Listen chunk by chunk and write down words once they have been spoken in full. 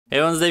Hey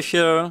everyone, Dave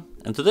here,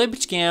 and today I'm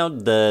checking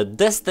out the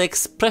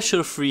DESTEK's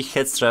pressure-free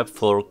head strap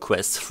for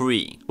Quest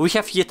 3. We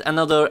have yet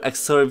another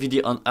accessory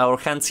video on our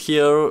hands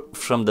here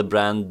from the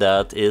brand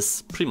that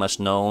is pretty much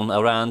known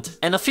around.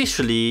 And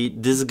officially,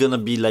 this is gonna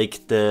be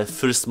like the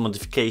first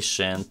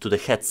modification to the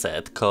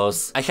headset,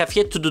 cause I have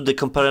yet to do the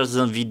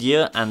comparison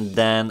video and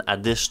then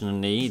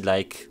additionally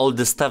like all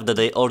the stuff that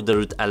I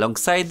ordered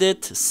alongside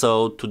it.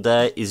 So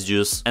today is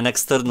just an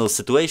external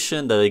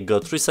situation that I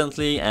got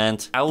recently,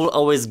 and I will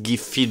always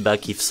give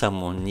feedback if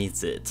someone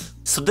needs it.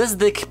 So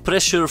DESTEK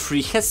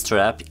pressure-free head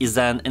strap is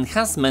an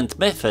enhancement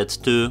method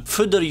to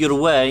further your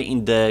way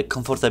in the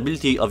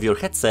comfortability of your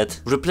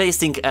headset,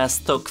 replacing a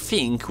stock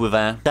thing with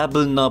a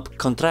double knob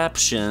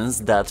contraption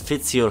that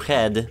fits your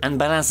head and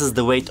balances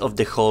the weight of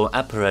the whole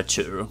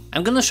apparature.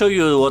 I'm gonna show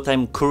you what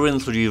I'm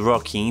currently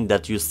rocking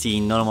that you see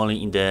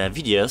normally in the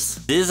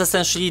videos. This is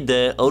essentially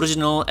the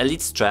original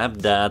Elite strap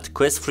that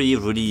Quest 3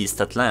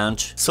 released at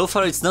launch. So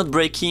far it's not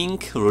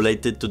breaking,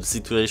 related to the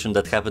situation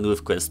that happened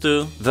with Quest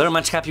 2. Very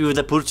much happy with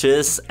the purchase,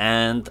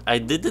 and I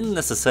didn't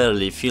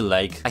necessarily feel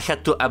like I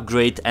had to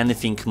upgrade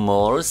anything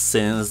more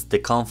since the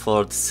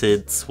comfort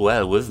sits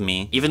well with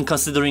me, even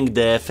considering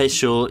the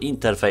facial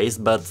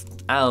interface, but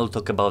I'll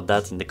talk about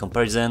that in the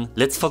comparison.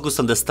 Let's focus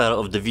on the star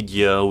of the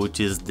video, which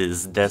is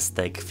this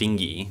DESTEK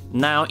thingy.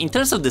 Now, in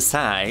terms of the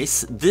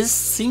size, this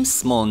seems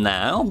small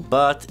now,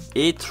 but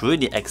it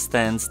really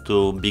extends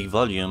to big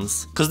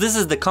volumes. Cause this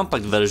is the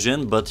compact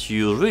version, but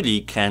you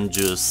really can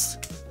just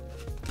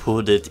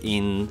put it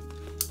in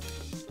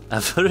a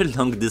very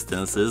long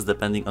distances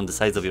depending on the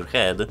size of your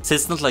head, so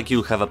it's not like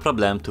you have a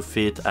problem to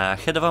fit a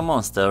head of a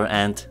monster,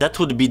 and that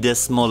would be the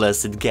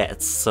smallest it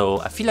gets, so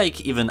I feel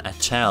like even a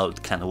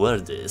child can wear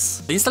this.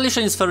 The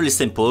installation is fairly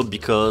simple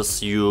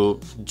because you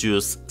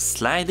just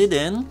slide it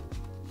in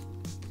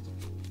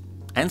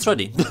and it's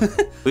ready.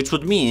 Which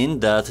would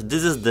mean that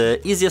this is the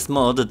easiest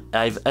mod that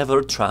I've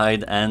ever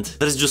tried, and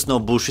there's just no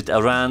bullshit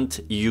around.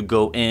 You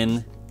go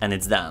in and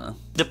it's done.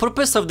 The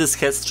purpose of this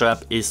head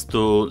strap is to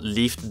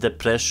lift the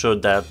pressure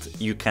that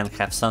you can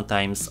have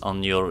sometimes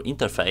on your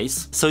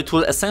interface. So it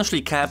will essentially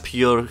cap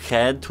your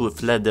head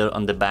with leather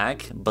on the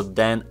back, but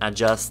then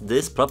adjust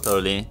this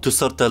properly to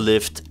sort of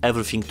lift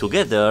everything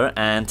together,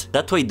 and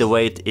that way the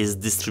weight is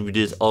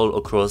distributed all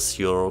across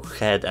your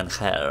head and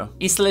hair.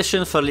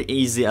 Installation fairly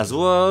easy as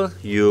well.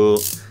 You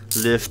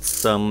lift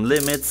some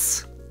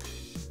limits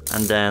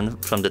and then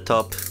from the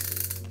top,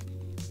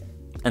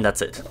 and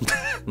that's it.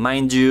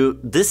 Mind you,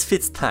 this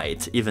fits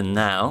tight even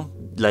now,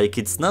 like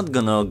it's not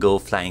gonna go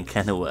flying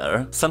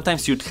anywhere.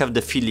 Sometimes you'd have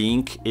the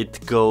feeling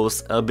it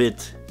goes a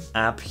bit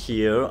up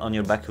here on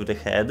your back of the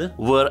head,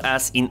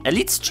 whereas in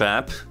Elite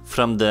strap,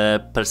 from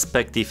the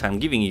perspective I'm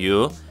giving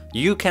you,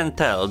 you can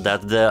tell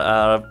that there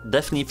are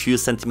definitely few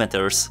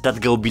centimeters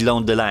that go below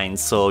the line,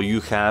 so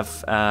you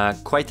have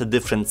quite a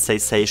different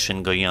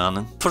sensation going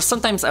on. For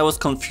sometimes I was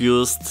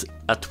confused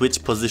at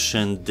which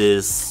position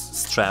this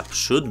strap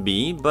should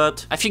be,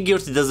 but I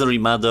figured it doesn't really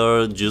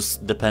matter,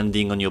 just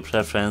depending on your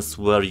preference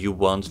where you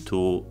want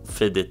to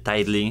fit it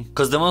tightly.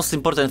 Because the most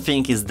important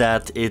thing is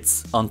that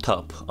it's on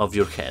top of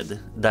your head.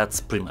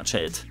 That's pretty much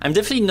it. I'm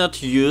definitely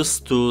not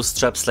used to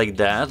straps like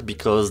that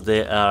because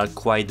they are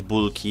quite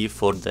bulky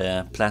for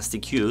the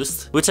plastic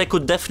used, which I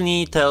could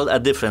definitely tell a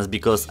difference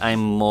because I'm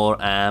more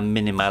a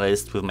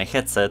minimalist with my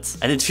headsets,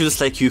 and it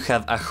feels like you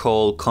have a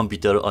whole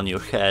computer on your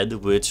head,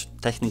 which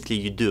technically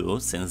you do,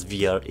 since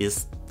VR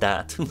is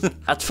that.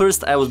 At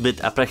first I was a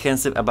bit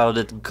apprehensive about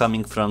it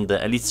coming from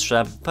the Elite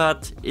strap,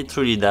 but it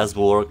really does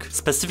work,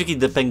 specifically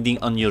depending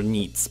on your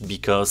needs,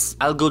 because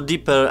I'll go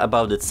deeper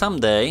about it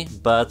someday,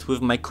 but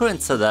with my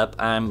current setup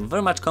I'm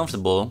very much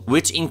comfortable,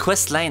 which in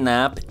Quest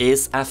lineup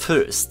is a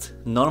first.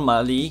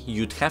 Normally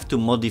you'd have to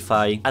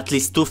modify at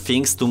least two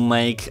things to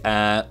make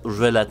a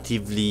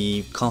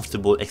relatively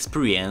comfortable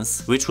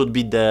experience, which would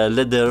be the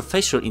leather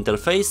facial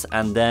interface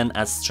and then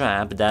a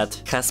strap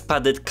that has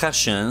padded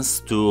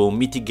cushions to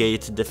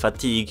mitigate the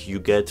fatigue you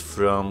get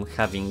from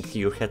having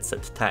your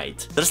headset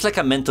tight. There's like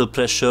a mental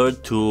pressure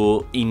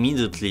to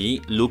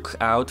immediately look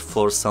out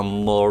for some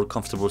more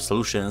comfortable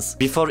solutions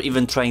before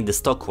even trying the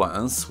stock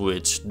ones,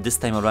 which this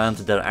time around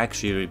they're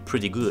actually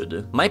pretty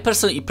good. My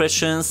personal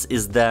impressions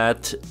is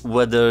that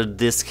whether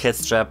this head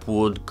strap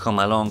would come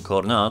along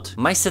or not,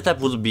 my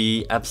setup would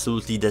be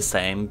absolutely the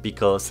same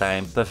because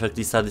I'm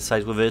perfectly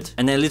satisfied with it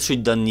and I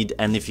literally don't need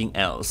anything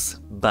else.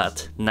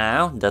 But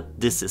now that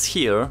this is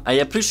here, I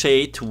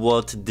appreciate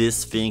what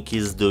this thing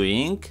is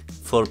doing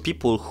for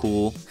people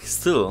who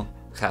still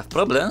have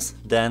problems,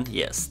 then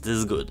yes, this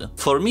is good.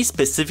 For me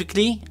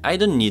specifically, I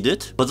don't need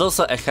it, but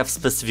also I have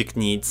specific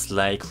needs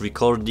like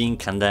recording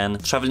and then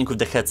traveling with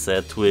the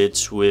headset,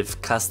 which with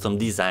custom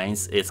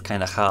designs is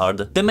kinda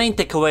hard. The main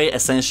takeaway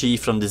essentially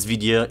from this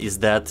video is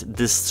that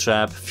this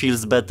strap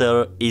feels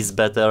better, is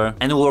better,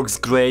 and works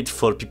great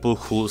for people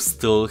who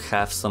still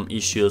have some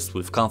issues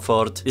with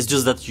comfort. It's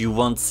just that you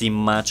won't see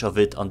much of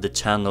it on the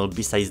channel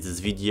besides this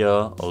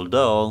video,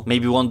 although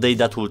maybe one day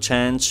that will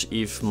change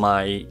if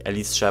my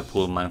Elite strap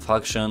will manufacture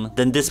function,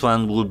 then this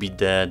one will be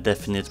the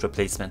definite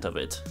replacement of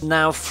it.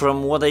 Now,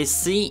 from what I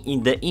see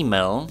in the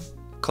email,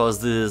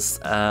 cause this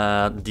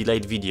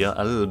delayed video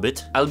a little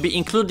bit, I'll be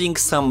including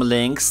some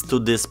links to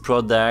this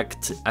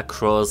product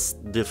across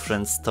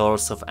different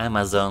stores of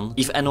Amazon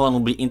if anyone will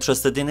be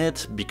interested in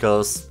it,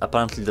 because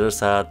apparently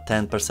there's a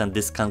 10%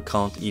 discount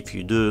code if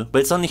you do,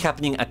 but it's only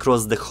happening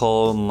across the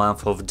whole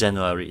month of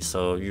January,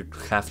 so you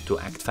have to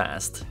act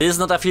fast. It is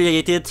not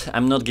affiliated,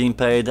 I'm not getting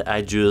paid,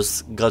 I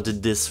just got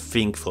this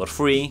thing for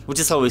free, which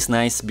is always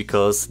nice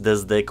because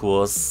DESTEK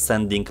was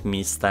sending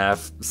me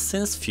stuff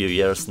since few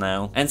years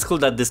now, and it's cool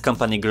that this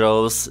company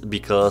grows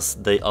because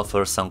they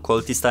offer some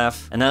quality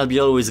stuff, and I'll be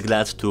always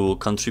glad to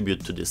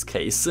contribute to this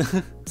case.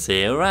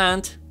 See you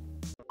around!